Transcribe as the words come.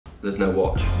there's no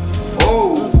watch.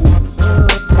 Oh!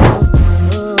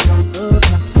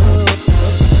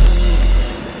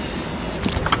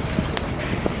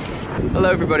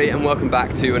 Hello everybody and welcome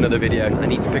back to another video. I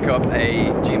need to pick up a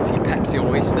GMT Pepsi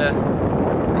on Oyster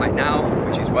right now,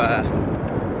 which is where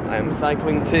I am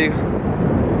cycling to.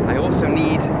 I also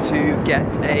need to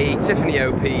get a Tiffany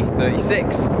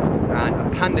OP36 and a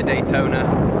Panda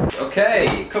Daytona.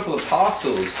 Okay, a couple of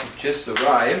parcels just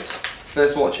arrived.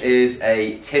 First watch is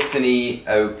a Tiffany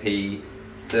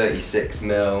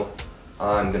OP36mm.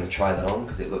 I'm going to try that on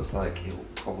because it looks like it will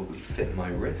probably fit my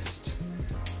wrist.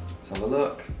 Let's have a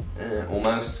look.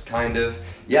 Almost, kind of.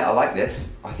 Yeah, I like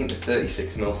this. I think the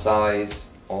 36mm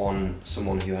size on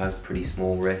someone who has pretty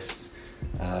small wrists,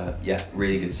 yeah,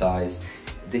 really good size.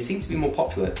 They seem to be more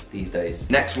popular these days.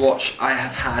 Next watch I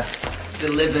have had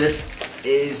delivered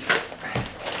is,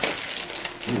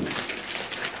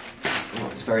 oh,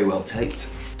 it's very well taped.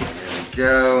 There we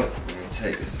go. I'm going to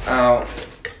take this out.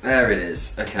 There it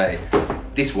is. Okay,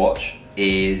 this watch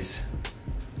is,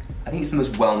 I think it's the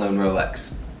most well-known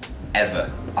Rolex ever.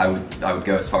 I would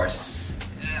go as far as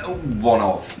one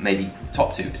of, maybe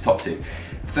top two. It's top two.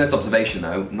 First observation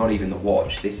though, not even the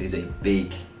watch. This is a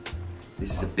big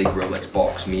Rolex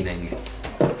box, meaning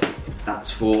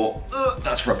that's for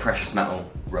a precious metal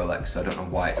Rolex. So I don't know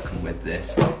why it's come with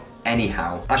this.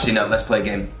 Anyhow, actually no, let's play a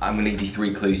game. I'm gonna give you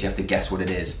 3 clues. You have to guess what it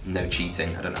is. No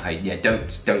cheating. I don't know how. Yeah,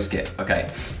 don't skip. Okay.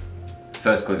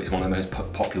 First clue: it's one of the most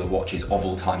popular watches of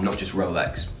all time, not just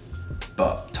Rolex,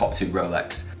 but top 2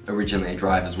 Rolex. Originally a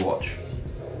driver's watch.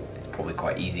 It's probably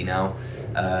quite easy now,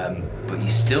 but you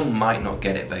still might not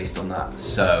get it based on that.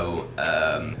 So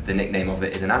the nickname of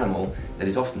it is an animal that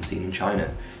is often seen in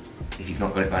China. If you've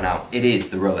not got it by now, it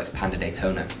is the Rolex Panda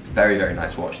Daytona. Very, very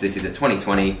nice watch. This is a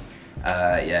 2020.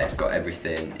 Yeah, it's got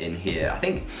everything in here. I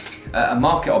think a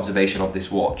market observation of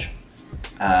this watch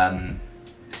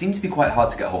seems to be quite hard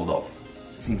to get hold of.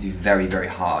 It seems to be very, very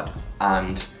hard.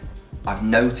 And I've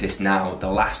noticed now the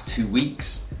last 2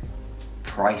 weeks,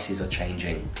 prices are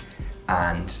changing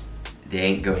and they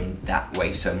ain't going that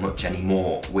way so much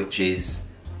anymore, which is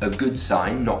a good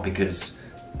sign, not because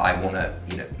I want to,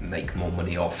 you know, make more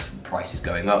money off prices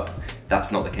going up.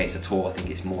 That's not the case at all. I think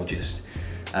it's more just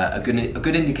a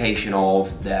good indication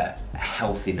of the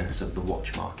healthiness of the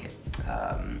watch market.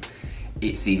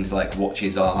 It seems like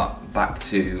watches are back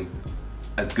to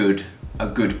a good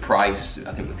price.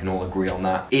 I think we can all agree on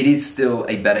that. It is still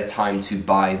a better time to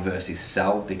buy versus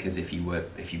sell, because if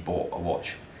you bought a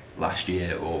watch last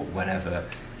year or whenever,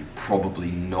 you're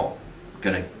probably not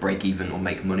gonna break even or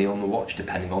make money on the watch,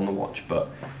 depending on the watch. But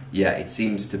yeah, it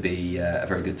seems to be a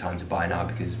very good time to buy now,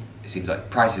 because it seems like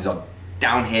prices are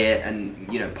down here and,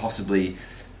 you know, possibly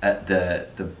at the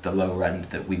lower end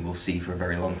that we will see for a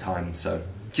very long time. So,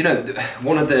 do you know,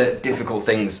 one of the difficult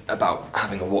things about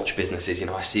having a watch business is, you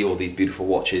know, I see all these beautiful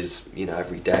watches, you know,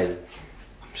 every day.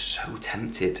 I'm so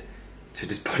tempted to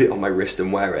just put it on my wrist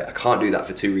and wear it. I can't do that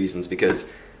for 2 reasons: because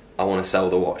I want to sell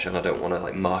the watch and I don't want to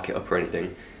like mark it up or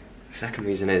anything. The second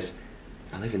reason is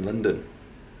I live in London.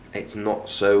 It's not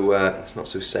so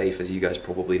safe, as you guys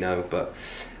probably know. But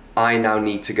I now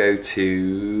need to go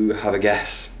to, have a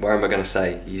guess. Where am I going to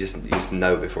say? You just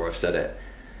know before I've said it.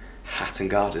 Hatton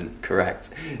Garden,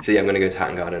 correct. So yeah, I'm going to go to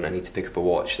Hatton Garden. I need to pick up a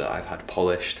watch that I've had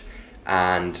polished,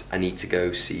 and I need to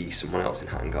go see someone else in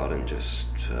Hatton Garden. Just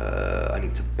I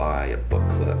need to buy a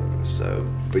booklet. So,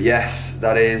 but yes,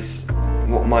 that is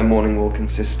what my morning will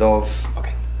consist of.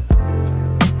 Okay.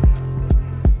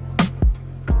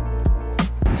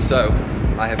 So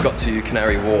I have got to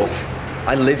Canary Wharf.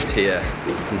 I lived here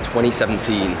from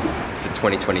 2017 to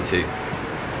 2022,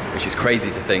 which is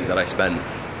crazy to think that I spent,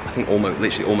 I think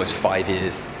literally almost 5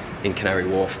 years in Canary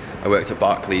Wharf. I worked at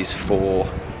Barclays for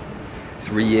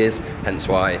 3 years, hence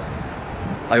why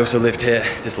I also lived here,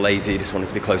 just lazy, just wanted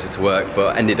to be closer to work,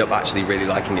 but ended up actually really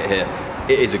liking it here.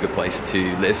 It is a good place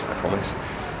to live, I promise.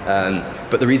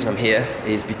 But the reason I'm here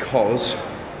is because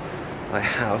I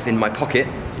have in my pocket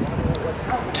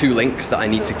 2 links that I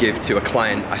need to give to a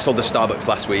client. I sold the Starbucks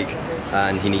last week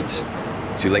and he needs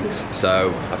 2 links,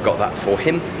 so I've got that for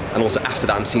him. And also after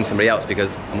that I'm seeing somebody else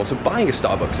because I'm also buying a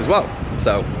Starbucks as well.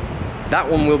 So that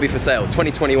one will be for sale,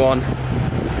 2021.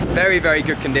 Very, very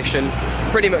good condition,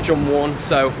 pretty much unworn,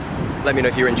 so let me know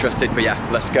if you're interested. But yeah,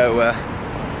 let's go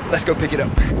pick it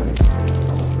up.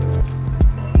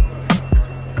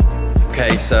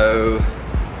 Okay, so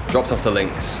dropped off the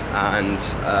links and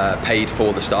paid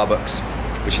for the Starbucks,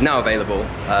 which is now available.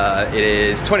 It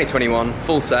is 2021,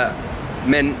 full set,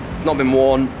 mint, it's not been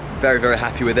worn, very, very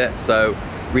happy with it. So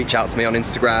reach out to me on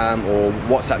Instagram or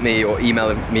WhatsApp me or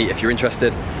email me if you're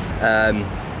interested.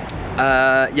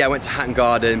 Yeah, I went to Hatton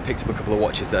Garden, picked up a couple of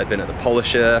watches that had been at the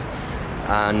polisher,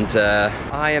 and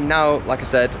I am now, like I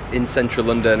said, in central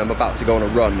London. I'm about to go on a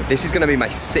run. This is going to be my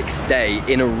 6th day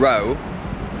in a row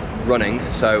running,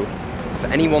 so for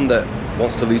anyone that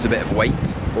wants to lose a bit of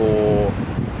weight or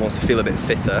wants to feel a bit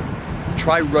fitter,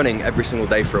 try running every single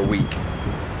day for a week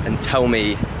and tell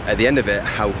me at the end of it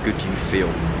how good you feel.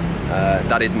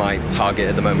 That is my target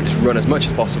at the moment. Just run as much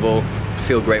as possible. I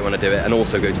feel great when I do it, and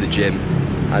also go to the gym,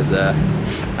 as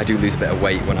I do lose a bit of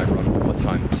weight when I run all the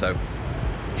time. So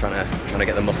trying to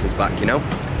get the muscles back, you know.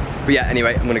 But yeah,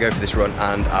 anyway, I'm gonna go for this run,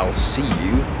 and I'll see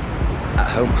you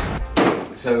at home.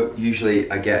 So usually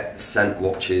I get sent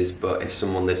watches, but if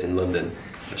someone lives in London,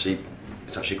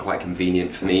 it's actually quite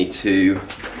convenient for me to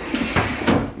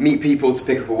meet people to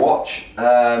pick up a watch,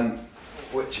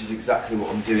 which is exactly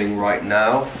what I'm doing right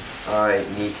now. I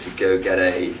need to go get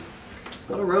it's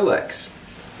not a Rolex.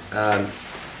 I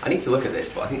need to look at this,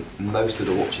 but I think most of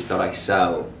the watches that I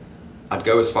sell, I'd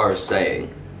go as far as saying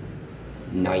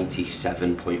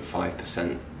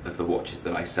 97.5% of the watches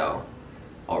that I sell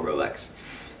are Rolex.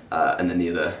 And then the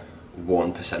other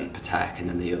 1% Patek, and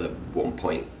then the other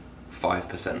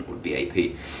 1.5% would be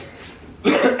AP.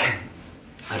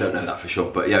 I don't know that for sure,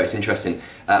 but yeah, it's interesting.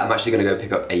 I'm actually going to go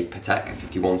pick up a Patek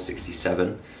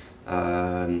 5167,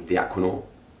 the Aquanaut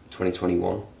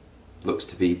 2021. Looks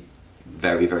to be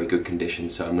very, very good condition,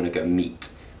 so I'm going to go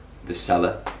meet the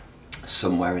seller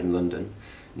somewhere in London,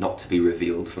 not to be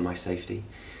revealed for my safety.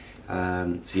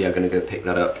 So yeah, I'm going to go pick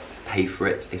that up, pay for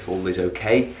it if all is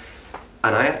okay.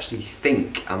 And I actually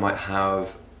think I might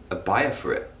have a buyer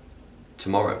for it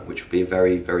tomorrow, which would be a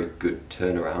very, very good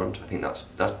turnaround. I think that's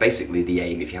basically the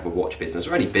aim if you have a watch business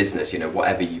or any business, you know,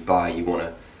 whatever you buy, you want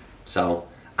to sell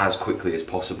as quickly as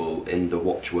possible. In the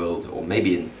watch world, or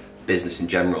maybe in business in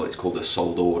general, it's called a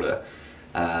sold order,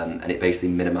 and it basically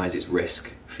minimizes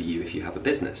risk for you if you have a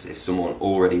business. If someone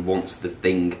already wants the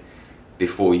thing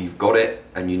before you've got it,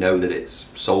 and you know that it's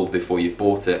sold before you've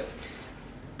bought it,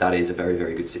 that is a very,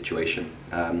 very good situation.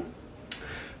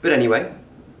 But anyway,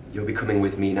 you'll be coming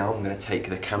with me now. I'm going to take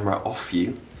the camera off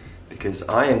you because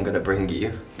I am going to bring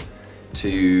you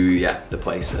to the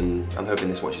place, and I'm hoping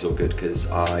this watch is all good because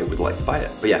I would like to buy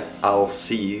it. But yeah, I'll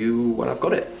see you when I've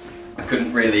got it. I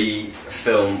couldn't really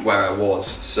film where I was,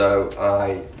 so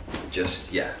I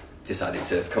just decided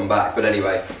to come back. But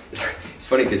anyway, it's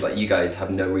funny because like you guys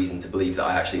have no reason to believe that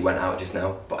I actually went out just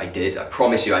now, but I did. I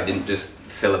promise you I didn't just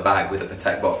fill a bag with a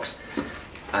Patek box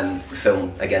and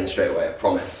film again straight away, I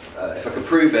promise. If I could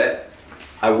prove it,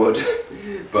 I would.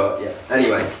 But yeah,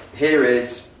 anyway, here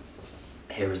is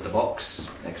the box.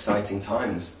 Exciting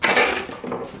times.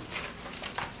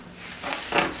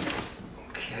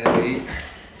 Okay.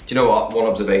 Do you know what? One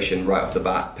observation right off the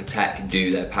bat, Patek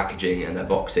do their packaging and their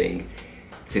boxing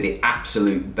to the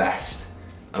absolute best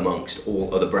amongst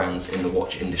all other brands in the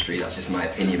watch industry. That's just my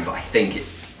opinion, but I think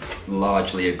it's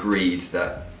largely agreed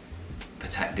that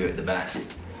Patek do it the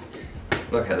best.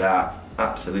 Look at that,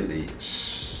 absolutely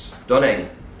stunning.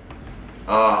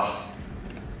 Ah.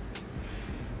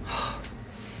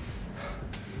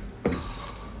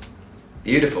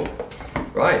 Beautiful.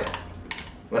 Right,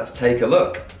 let's take a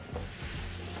look.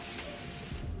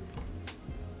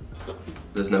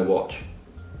 There's no watch.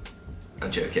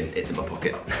 I'm joking, it's in my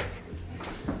pocket.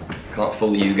 Can't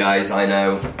fool you guys, I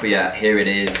know. But yeah, here it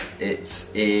is.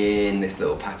 It's in this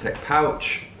little Patek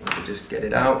pouch. Let me just get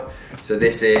it out. So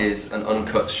this is an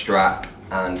uncut strap,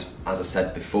 and as I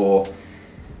said before,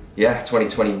 yeah,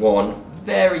 2021,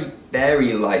 very,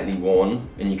 very lightly worn,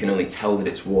 and you can only tell that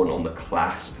it's worn on the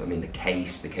clasp. I mean, the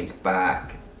case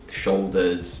back, the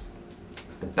shoulders,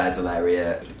 the bezel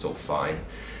area, it's all fine.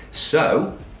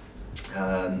 So,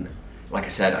 like I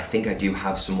said, I think I do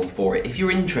have someone for it. If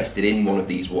you're interested in one of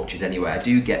these watches anyway, I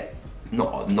do get,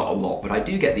 not a lot, but I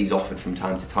do get these offered from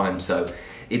time to time, so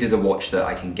it is a watch that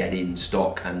I can get in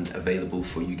stock and available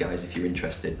for you guys if you're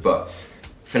interested. But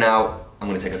for now, I'm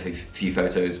gonna take a few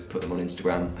photos, put them on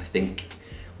Instagram. I think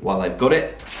while I've got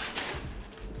it,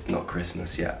 it's not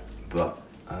Christmas yet, but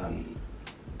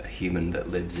a human that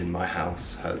lives in my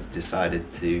house has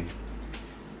decided to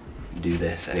do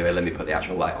this. Anyway, let me put the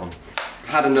actual light on.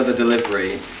 Had another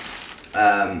delivery,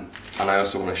 and I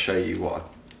also want to show you what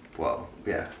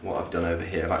I've done over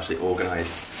here. I've actually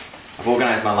organised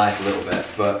my life a little bit,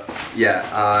 but yeah,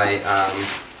 I am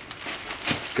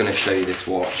going to show you this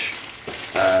watch.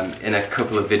 In a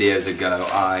couple of videos ago,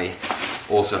 I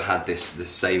also had the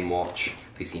same watch.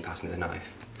 Please, can you pass me the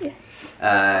knife? Yeah.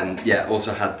 Yeah,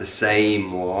 also had the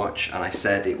same watch, and I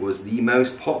said it was the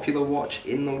most popular watch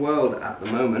in the world at the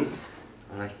moment.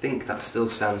 And I think that still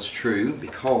stands true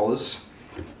because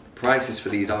prices for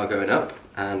these are going up.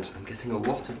 and I'm getting a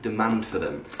lot of demand for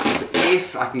them. So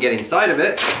if I can get inside of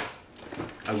it,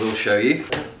 I will show you.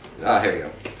 Ah, here we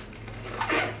go.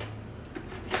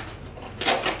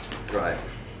 Right.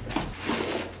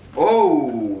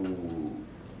 Oh!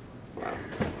 Wow,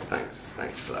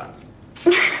 thanks for that.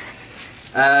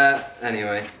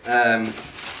 Anyway,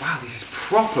 wow, this is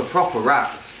proper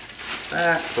wrapped.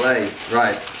 Fair play.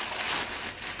 Right.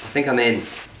 I think I'm in.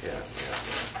 Yeah.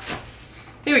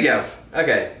 Here we go.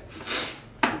 Okay.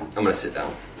 I'm gonna sit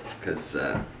down, because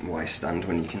why stand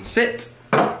when you can sit?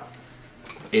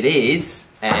 It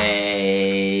is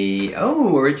a...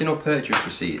 oh, original purchase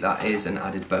receipt. That is an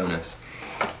added bonus.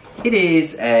 It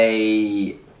is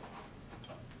a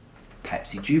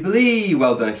Pepsi Jubilee.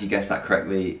 Well done if you guessed that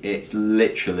correctly. It's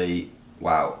literally,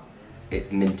 wow,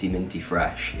 it's minty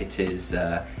fresh. It is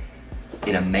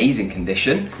in amazing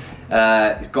condition.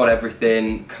 It's got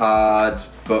everything, cards,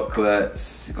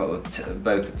 booklets, it's got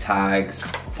both the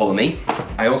tags. Follow me.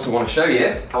 I also want to show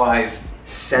you how I've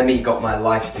semi got my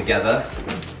life together.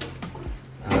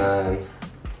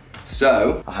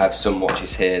 So I have some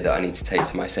watches here that I need to take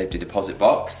to my safety deposit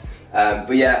box.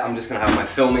 But yeah, I'm just gonna have my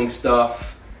filming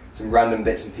stuff, some random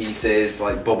bits and pieces,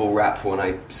 like bubble wrap for when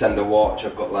I send a watch.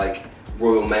 I've got like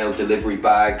Royal Mail delivery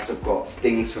bags, I've got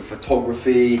things for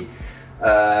photography,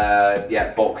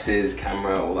 yeah, boxes,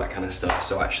 camera, all that kind of stuff.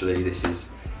 So actually this is,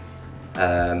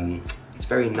 it's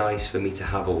very nice for me to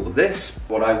have all of this.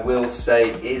 What I will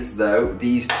say is though,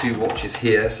 these two watches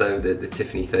here, so the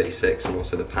Tiffany 36 and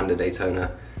also the Panda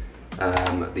Daytona,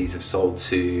 these have sold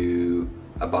to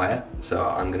a buyer, so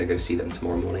I'm gonna go see them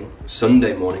tomorrow morning,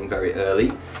 Sunday morning, very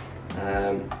early.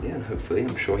 Yeah, and hopefully,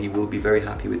 I'm sure he will be very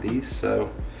happy with these,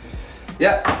 so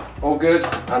yeah, all good.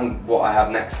 And what I have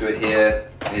next to it here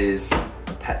is a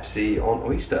Pepsi on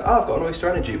Oyster. Oh, I've got an Oyster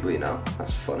and a Jubilee now.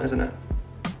 That's fun, isn't it?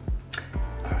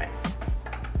 All right,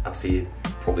 I'll see you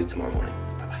probably tomorrow morning.